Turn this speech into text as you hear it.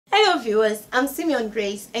Hello viewers, I'm Simeon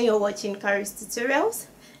Grace and you're watching Kharis Tutorials.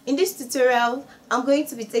 In this tutorial, I'm going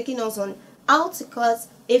to be taking us on how to cut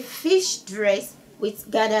a fish dress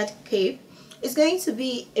with gathered cape. It's going to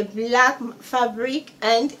be a black fabric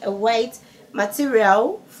and a white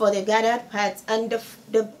material for the gathered part, and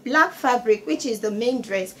the black fabric, which is the main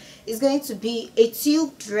dress, is going to be a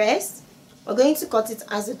tube dress. We're going to cut it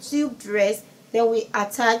as a tube dress, then we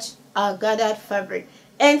attach our gathered fabric.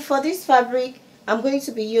 And for this fabric, I'm going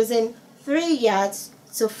to be using 3 yards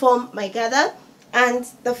to form my gather, and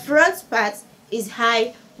the front part is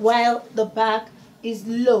high while the back is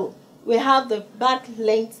low. We have the back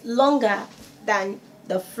length longer than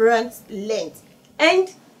the front length,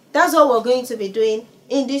 and that's what we're going to be doing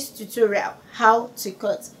in this tutorial, how to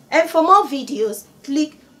cut. And for more videos,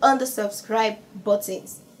 click on the subscribe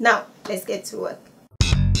buttons. Now let's get to work.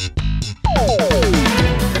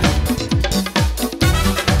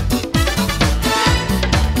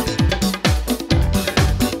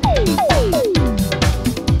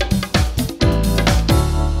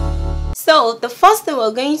 So the first thing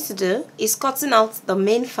we're going to do is cutting out the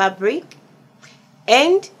main fabric,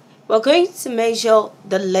 and we're going to measure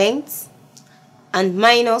the length and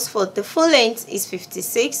minus. For the full length is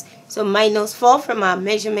 56, so minus 4 from our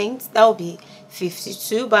measurement, that will be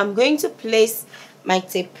 52. But I'm going to place my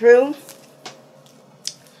tape rule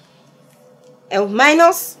and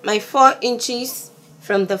minus my 4 inches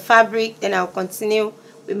from the fabric, then I'll continue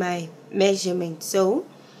with my measurement. So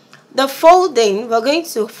the folding, we're going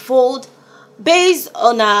to fold based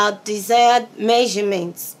on our desired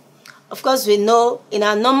measurements. Of course, we know in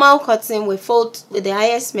our normal cutting we fold with the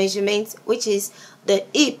highest measurement, which is the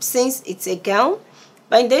hip, since it's a gown.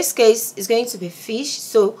 But in this case, it's going to be fish,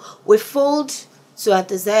 so we fold to our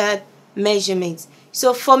desired measurement.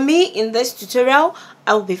 So for me in this tutorial,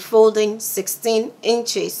 I'll be folding 16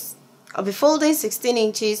 inches. I'll be folding 16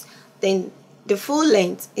 inches, then the full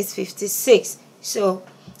length is 56. So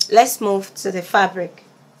let's move to the fabric.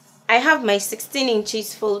 I have my 16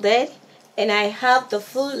 inches folded, and I have the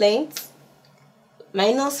full length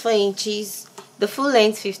minus 4 inches, the full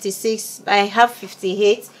length 56, but I have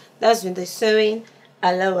 58. That's with the sewing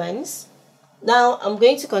allowance. Now I'm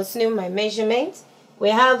going to continue my measurement. We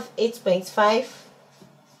have 8.5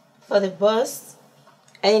 for the bust,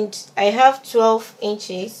 and I have 12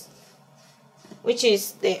 inches, which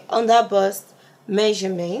is the under bust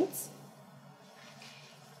measurement.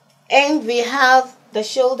 And we have the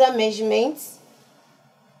shoulder measurement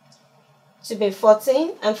to be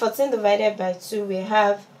 14, and 14 divided by 2, we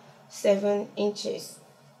have 7 inches.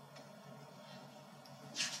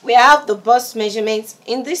 We have the bust measurement.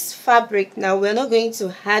 In this fabric now, we're not going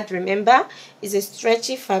to add, remember, it's a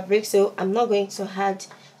stretchy fabric, so I'm not going to add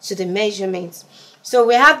to the measurements. So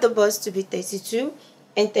we have the bust to be 32,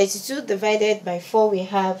 and 32 divided by 4, we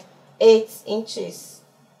have 8 inches.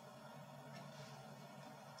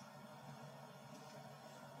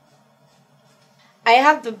 I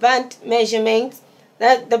have the band measurement.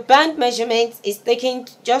 That the band measurement is taken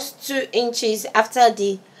just 2 inches after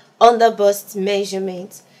the under bust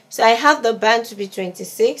measurement. So I have the band to be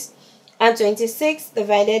 26, and 26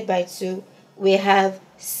 divided by 2, we have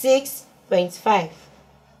 6.5.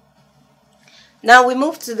 Now we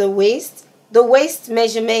move to the waist. The waist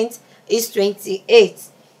measurement is 28.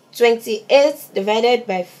 28 divided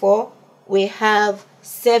by 4, we have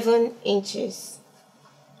 7 inches.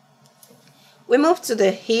 We move to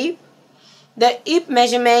the hip. The hip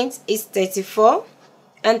measurement is 34,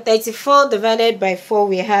 and 34 divided by 4,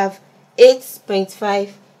 we have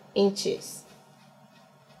 8.5 inches.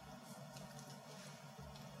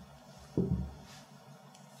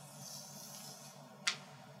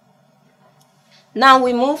 Now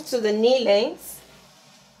we move to the knee length.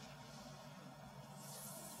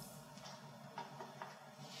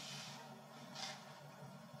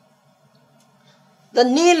 The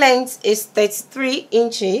knee length is 33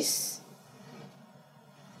 inches.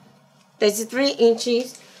 33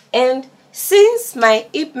 inches, and since my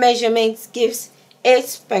hip measurement gives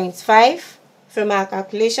 8.5 from our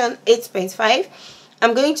calculation, 8.5,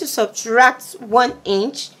 I'm going to subtract 1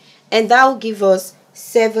 inch, and that will give us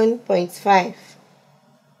 7.5.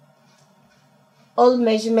 All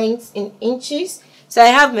measurements in inches, so I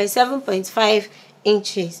have my 7.5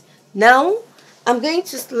 inches. Now I'm going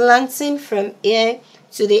to slanting from here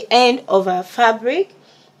to the end of our fabric.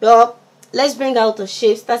 Well, let's bring out the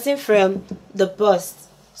shape starting from the bust.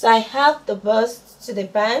 So I have the bust to the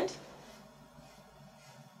band,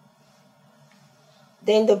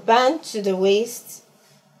 then the band to the waist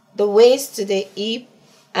to the hip,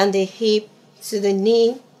 and the hip to the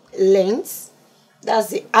knee length. That's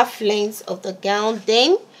the half length of the gown.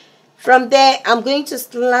 Then From there, I'm going to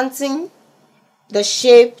slanting the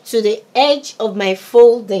shape to the edge of my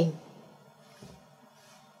folding.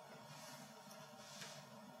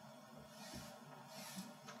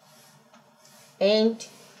 And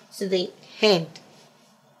to the hand.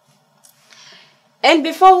 And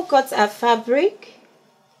before we cut our fabric,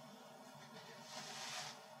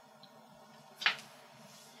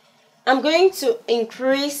 I'm going to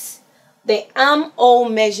increase the armhole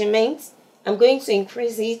measurement. I'm going to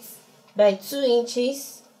increase it by 2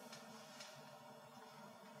 inches.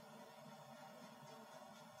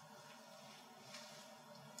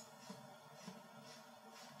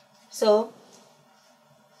 So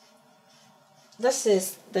this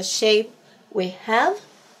is the shape we have.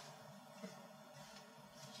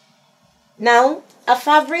 Now our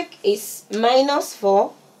fabric is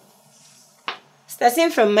 -4.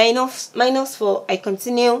 Starting from -4, I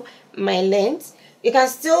continue my length. You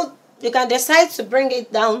can decide to bring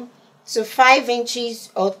it down to 5 inches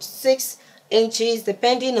or 6 inches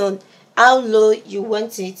depending on how low you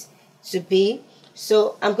want it to be.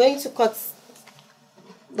 So I'm going to cut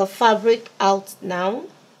the fabric out now.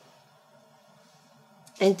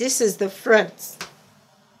 And this is the front.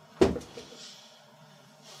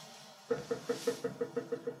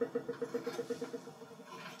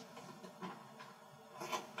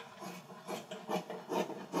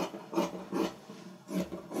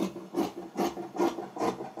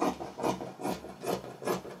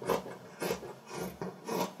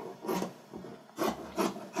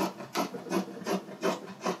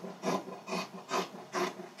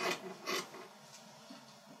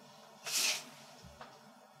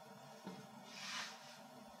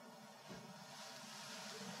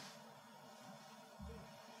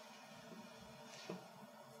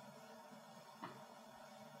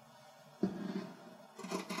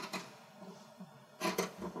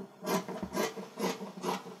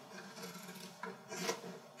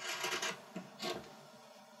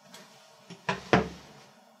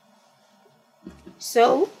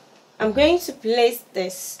 So I'm going to place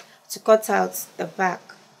this to cut out the back.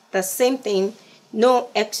 The same thing, no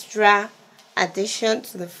extra addition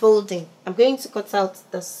to the folding. I'm going to cut out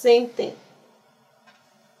the same thing.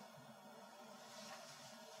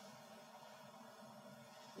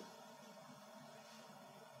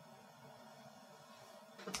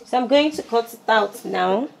 So I'm going to cut it out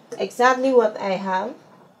now, exactly what I have.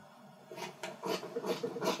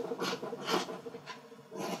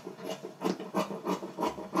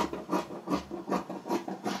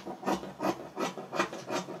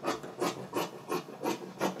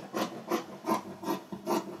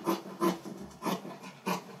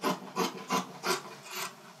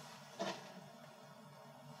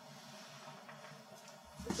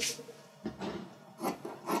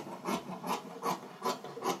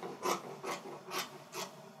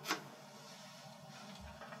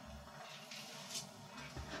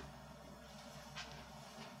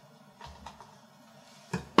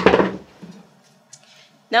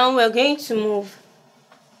 Now we're going to move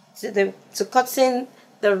to cutting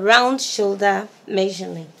the round shoulder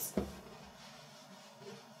measurement.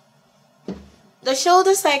 The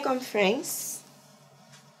shoulder circumference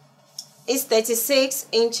is 36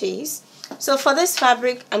 inches. So for this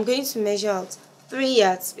fabric, I'm going to measure out 3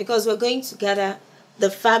 yards because we're going to gather the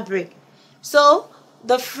fabric. So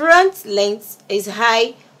the front length is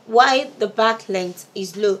high while the back length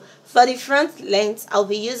is low. For the front length, I'll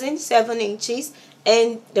be using 7 inches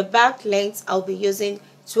and the back length I'll be using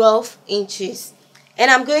 12 inches.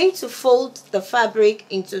 And I'm going to fold the fabric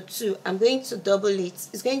into 2. I'm going to double it.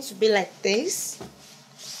 It's going to be like this.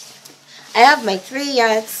 I have my 3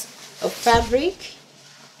 yards of fabric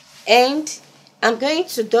and I'm going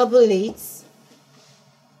to double it.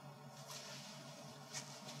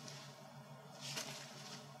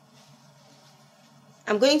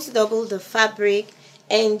 I'm going to double the fabric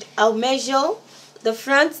and I'll measure the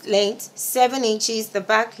front length 7 inches, the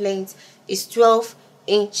back length is 12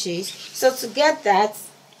 inches. So to get that,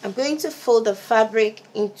 I'm going to fold the fabric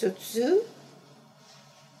into 2.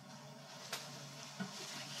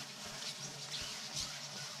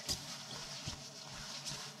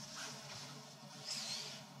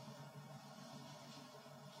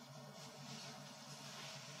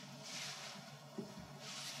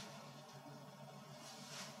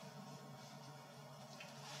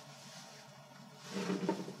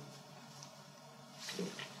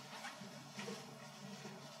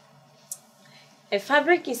 A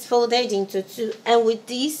fabric is folded into 2, and with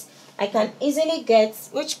this I can easily get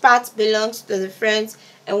which part belongs to the front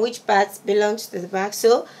and which part belongs to the back.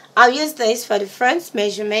 So I'll use this for the front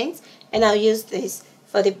measurement and I'll use this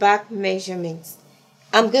for the back measurement.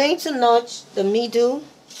 I'm going to notch the middle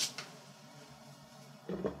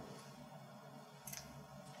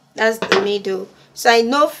That's the middle. So I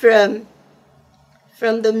know from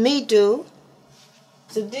the middle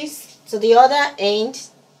to the other end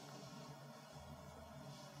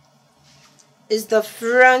is the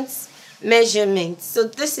front measurement. So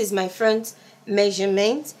this is my front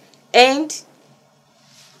measurement, and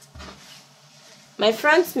my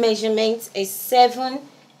front measurement is 7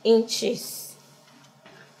 inches.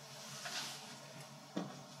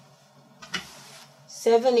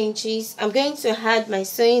 7 inches. I'm going to add my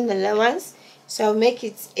sewing allowance, so I'll make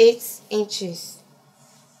it 8 inches.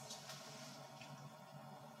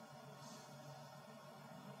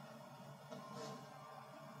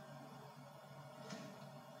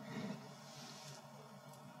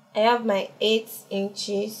 I have my 8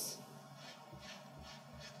 inches.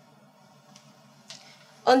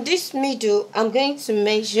 On this middle, I'm going to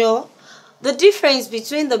measure. The difference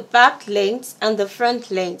between the back length and the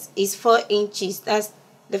front length is 4 inches. That's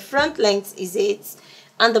the front length is 8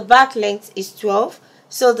 and the back length is 12.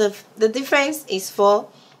 So the difference is 4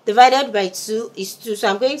 divided by 2 is 2. So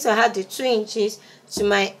I'm going to add the 2 inches to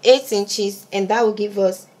my 8 inches, and that will give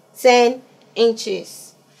us 10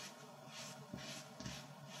 inches.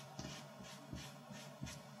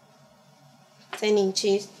 10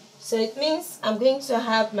 inches. So it means I'm going to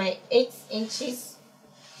have my 8 inches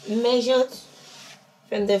measured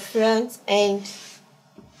from the front end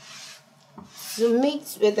to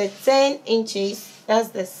meet with the 10 inches. That's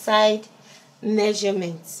the side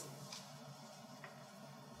measurement.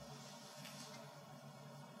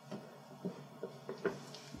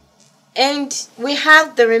 And we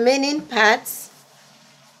have the remaining parts.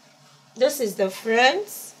 This is the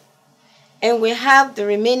front, and we have the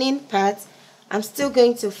remaining parts. I'm still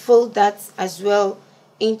going to fold that as well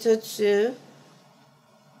into 2.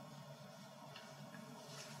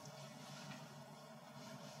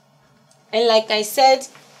 And like I said,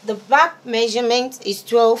 the back measurement is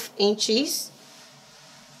 12 inches.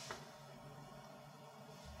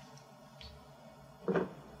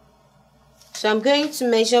 So I'm going to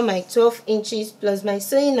measure my 12 inches plus my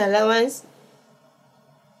sewing allowance.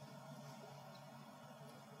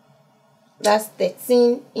 That's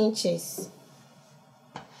 13 inches.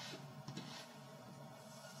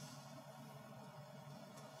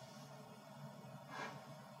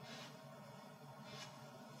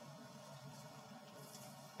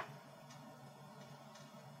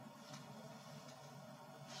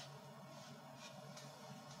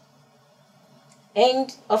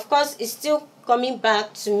 And of course, it's still coming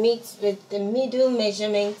back to meet with the middle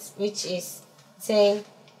measurement, which is 10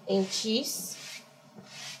 inches.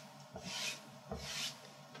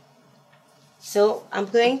 So I'm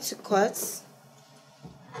going to cut.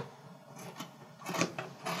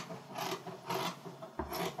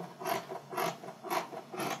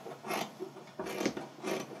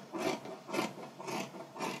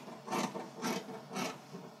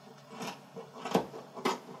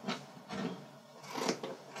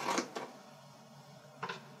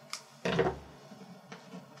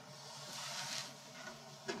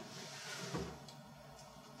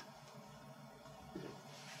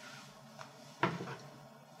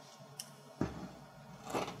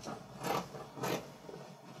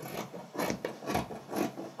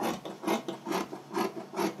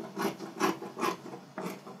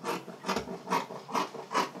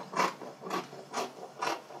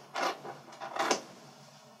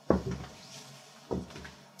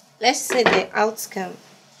 Let's see the outcome.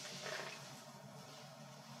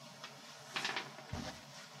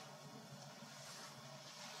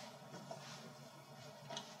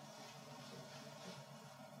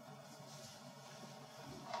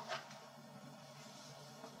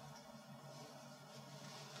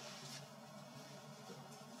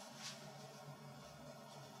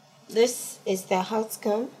 This is the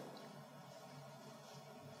outcome.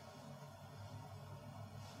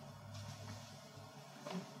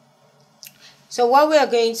 So what we are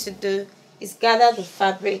going to do is gather the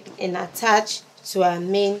fabric and attach to our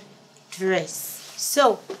main dress.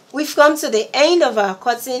 So we've come to the end of our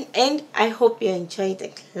cutting, and I hope you enjoyed the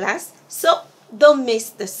class. So don't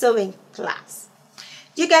miss the sewing class.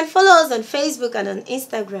 You can follow us on Facebook and on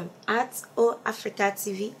Instagram at Africa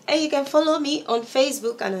TV, and you can follow me on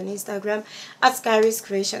Facebook and on Instagram at Kharis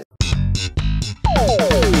Kreations.